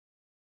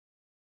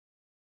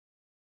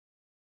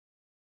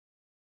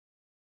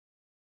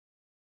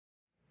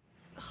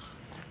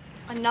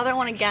Another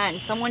one again.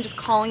 Someone just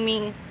calling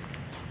me,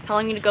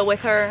 telling me to go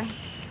with her.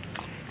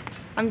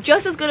 I'm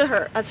just as good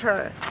as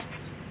her.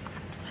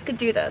 I could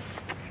do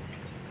this.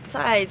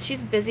 Besides,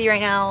 she's busy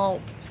right now.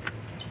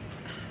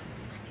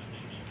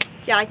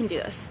 Yeah, I can do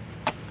this.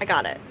 I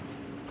got it.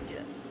 I can do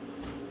this.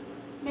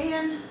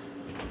 Man,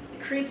 the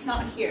creep's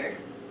not here.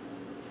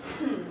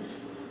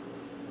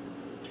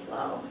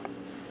 Well,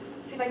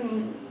 let's see if I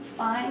can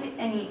find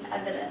any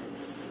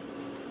evidence.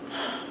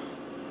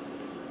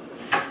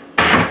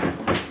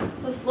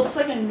 This looks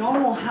like a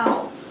normal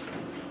house.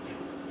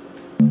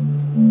 What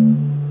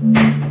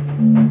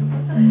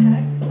the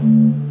heck?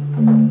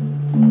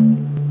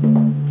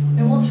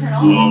 It won't turn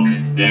on. Look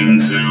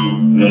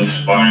into the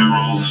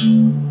spirals.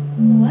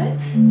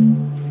 What?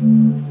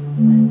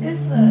 What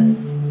is this?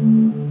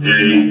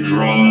 They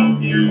draw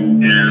you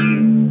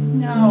in.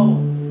 No.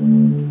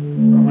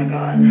 Oh my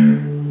god.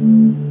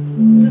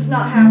 This is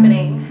not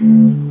happening.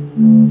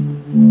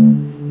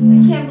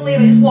 I can't believe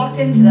I just walked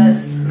into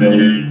this.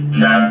 They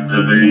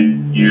captivate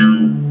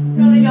you.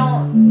 No, they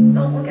don't.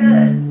 Don't look at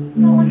it.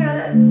 Don't look at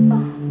it.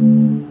 Oh.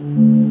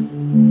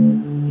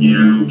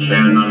 You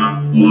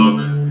cannot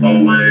look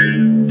away.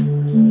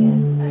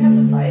 I have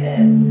to fight it.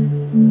 I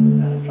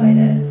gotta fight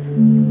it.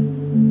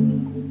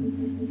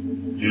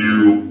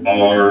 You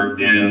are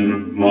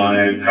in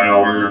my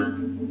power.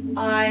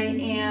 I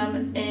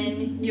am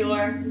in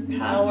your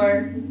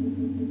power.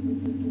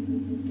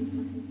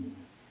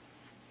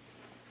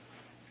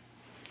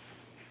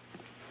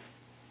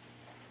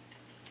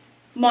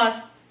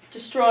 Must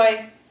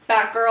destroy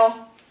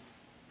Batgirl.